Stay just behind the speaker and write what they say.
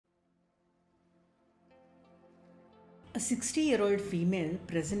A 60-year-old female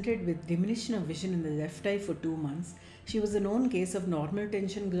presented with diminution of vision in the left eye for 2 months. She was a known case of normal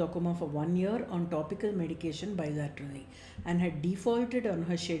tension glaucoma for 1 year on topical medication bilaterally and had defaulted on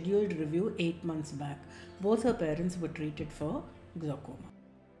her scheduled review 8 months back. Both her parents were treated for glaucoma.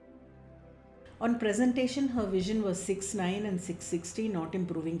 On presentation, her vision was 6/9 and 6/60, not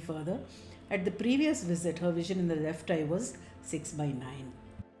improving further. At the previous visit, her vision in the left eye was 6/9.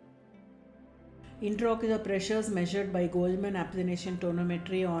 Intraocular pressures measured by Goldman applanation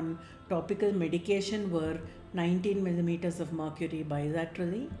tonometry on topical medication were 19 millimeters of mercury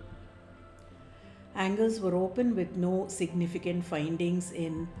bilaterally. Angles were open with no significant findings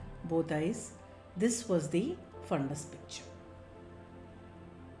in both eyes. This was the fundus picture.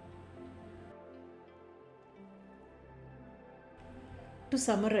 To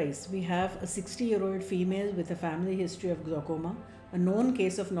summarize, we have a 60-year-old female with a family history of glaucoma, a known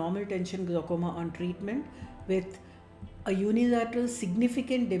case of normal tension glaucoma on treatment with a unilateral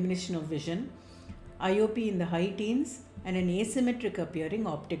significant diminution of vision, IOP in the high teens, and an asymmetric appearing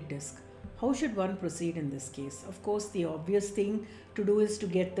optic disc. How should one proceed in this case? Of course, the obvious thing to do is to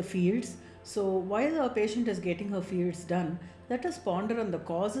get the fields. So while our patient is getting her fields done, let us ponder on the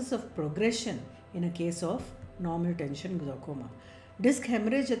causes of progression in a case of normal tension glaucoma. Disc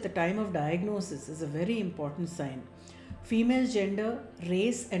hemorrhage at the time of diagnosis is a very important sign. Female gender,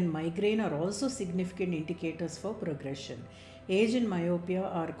 race, and migraine are also significant indicators for progression. Age and myopia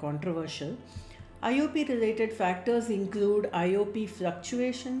are controversial. IOP related factors include IOP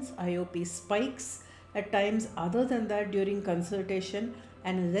fluctuations, IOP spikes at times other than that during consultation,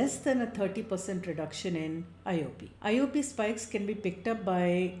 and less than a 30% reduction in IOP. IOP spikes can be picked up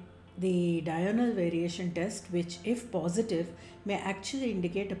by the diurnal variation test, which if positive may actually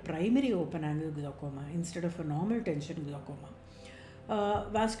indicate a primary open angle glaucoma instead of a normal tension glaucoma.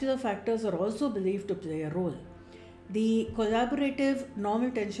 Vascular factors are also believed to play a role. The collaborative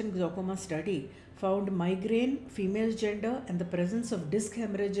normal tension glaucoma study found migraine, female gender, and the presence of disc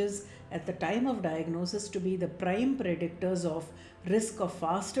hemorrhages at the time of diagnosis to be the prime predictors of risk of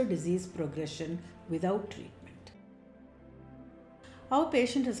faster disease progression without treatment. Our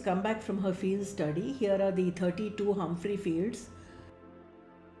patient has come back from her field study. Here are the 32 Humphrey fields.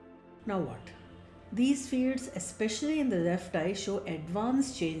 Now what? These fields, especially in the left eye, show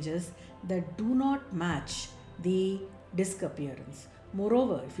advanced changes that do not match the disc appearance.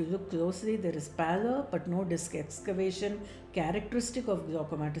 Moreover, if you look closely, there is pallor but no disc excavation characteristic of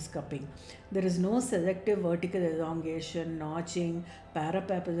glaucomatous cupping. There is no selective vertical elongation, notching,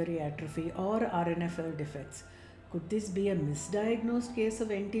 parapapillary atrophy, or RNFL defects. Could this be a misdiagnosed case of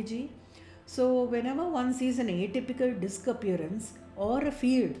NTG? So whenever one sees an atypical disc appearance or a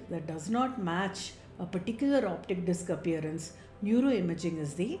field that does not match a particular optic disc appearance, neuroimaging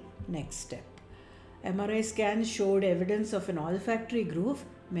is the next step. MRI scans showed evidence of an olfactory groove,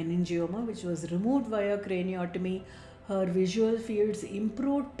 meningioma, which was removed via craniotomy. Her visual fields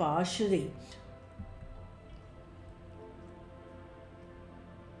improved partially.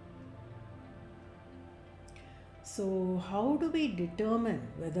 So how do we determine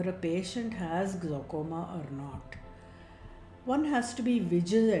whether a patient has glaucoma or not? One has to be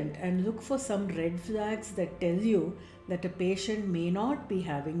vigilant and look for some red flags that tell you that a patient may not be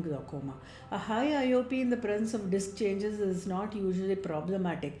having glaucoma. A high IOP in the presence of disc changes is not usually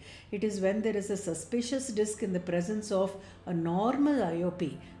problematic. It is when there is a suspicious disc in the presence of a normal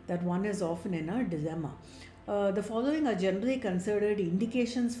IOP that one is often in a dilemma. The following are generally considered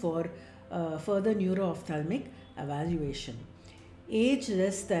indications for further neuroophthalmic evaluation. Age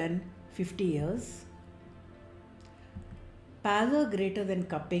less than 50 years, pallor greater than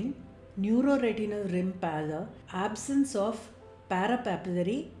cupping, neuroretinal rim pallor, absence of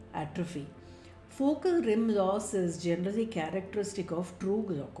parapapillary atrophy. Focal rim loss is generally characteristic of true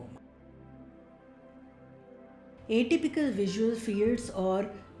glaucoma. Atypical visual fields, or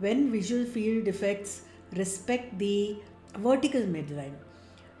when visual field defects respect the vertical midline.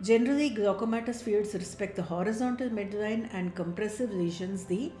 Generally, glaucomatous fields respect the horizontal midline and compressive lesions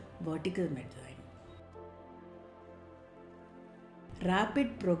the vertical midline.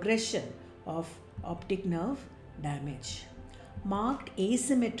 Rapid progression of optic nerve damage. Marked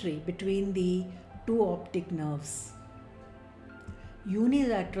asymmetry between the two optic nerves.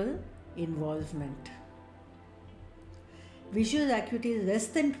 Unilateral involvement. Visual acuity less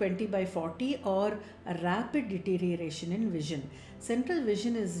than 20/40 or a rapid deterioration in vision. Central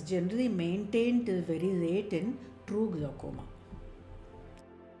vision is generally maintained till very late in true glaucoma.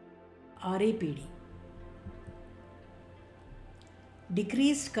 RAPD.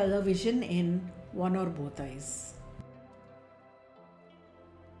 Decreased color vision in one or both eyes.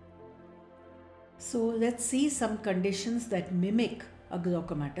 So let's see some conditions that mimic a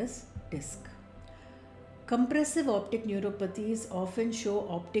glaucomatous disc. Compressive optic neuropathies often show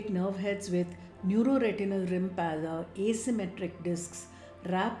optic nerve heads with neuroretinal rim pallor, asymmetric discs,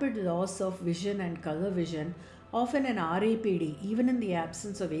 rapid loss of vision and color vision, often an RAPD even in the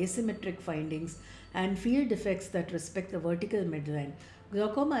absence of asymmetric findings, and field defects that respect the vertical midline.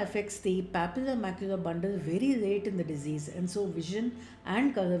 Glaucoma affects the papillomacular bundle very late in the disease, and so vision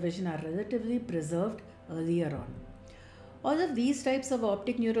and color vision are relatively preserved earlier on. All of these types of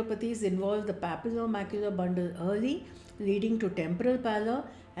optic neuropathies involve the papillomacular bundle early, leading to temporal pallor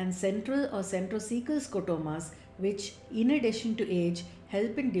and central or centrocecal scotomas, which, in addition to age,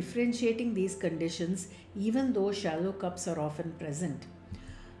 help in differentiating these conditions even though shallow cups are often present.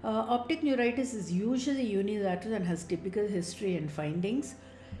 Optic neuritis is usually unilateral and has typical history and findings.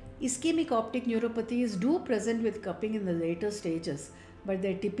 Ischemic optic neuropathies do present with cupping in the later stages, but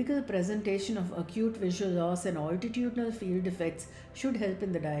their typical presentation of acute visual loss and altitudinal field defects should help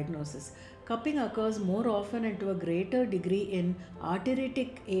in the diagnosis. Cupping occurs more often and to a greater degree in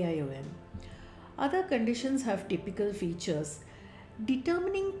arteritic AIOM. Other conditions have typical features.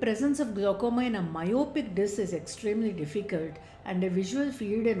 Determining presence of glaucoma in a myopic disc is extremely difficult, and a visual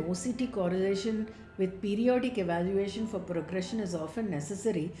field and OCT correlation with periodic evaluation for progression is often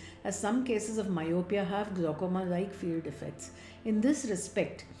necessary, as some cases of myopia have glaucoma-like field defects. In this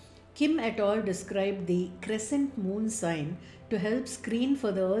respect, Kim et al. Described the crescent moon sign to help screen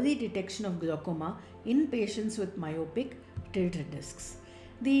for the early detection of glaucoma in patients with myopic tilted discs.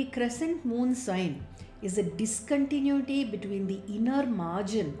 The crescent moon sign is a discontinuity between the inner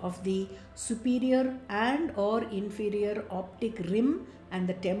margin of the superior and or inferior optic rim and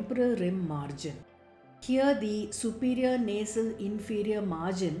the temporal rim margin. Here the superior nasal inferior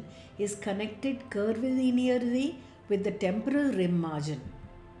margin is connected curvilinearly with the temporal rim margin.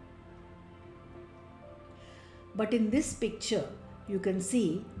 But in this picture, you can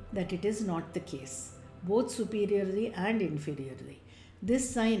see that it is not the case, both superiorly and inferiorly. This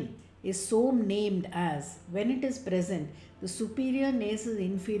sign is so named as, when it is present, the superior nasal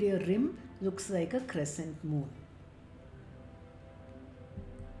inferior rim looks like a crescent moon.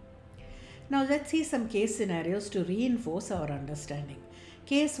 Now let's see some case scenarios to reinforce our understanding.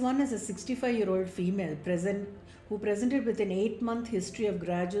 Case 1 is a 65-year-old female who presented with an 8-month history of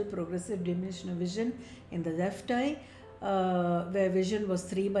gradual progressive diminution of vision in the left eye, where vision was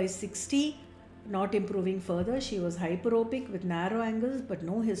 3/60, not improving further. She was hyperopic with narrow angles but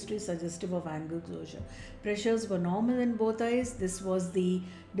no history suggestive of angle closure. Pressures were normal in both eyes. This was the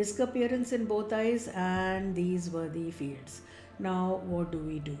disc appearance in both eyes, and these were the fields. Now what do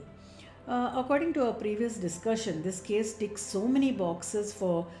we do? According to our previous discussion, this case ticks so many boxes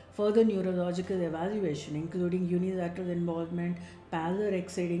for further neurological evaluation, including unilateral involvement, pallor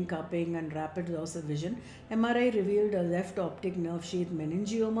exceeding cupping, and rapid loss of vision. MRI revealed a left optic nerve sheath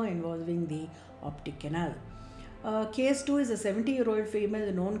meningioma involving the optic canal. Case 2 is a 70-year-old female,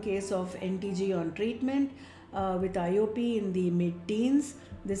 a known case of NTG on treatment with IOP in the mid-teens.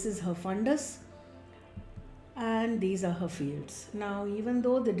 This is her fundus, and these are her fields. Now, even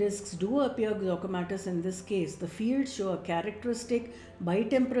though the discs do appear glaucomatous in this case, the fields show a characteristic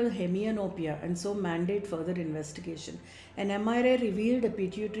bitemporal hemianopia and so mandate further investigation. An MRI revealed a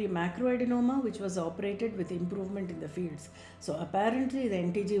pituitary macroadenoma which was operated with improvement in the fields. So apparently the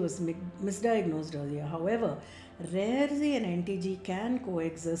NTG was misdiagnosed earlier. However, rarely an NTG can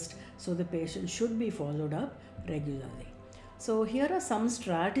coexist, so the patient should be followed up regularly. So here are some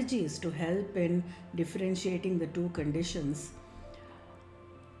strategies to help in differentiating the two conditions.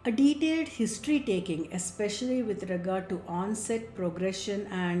 A detailed history taking, especially with regard to onset, progression,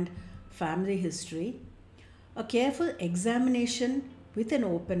 and family history. A careful examination with an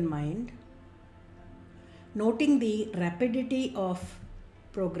open mind. Noting the rapidity of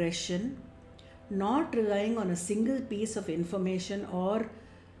progression. Not relying on a single piece of information or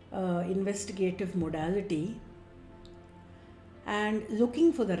investigative modality. And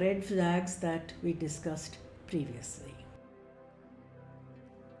looking for the red flags that we discussed previously.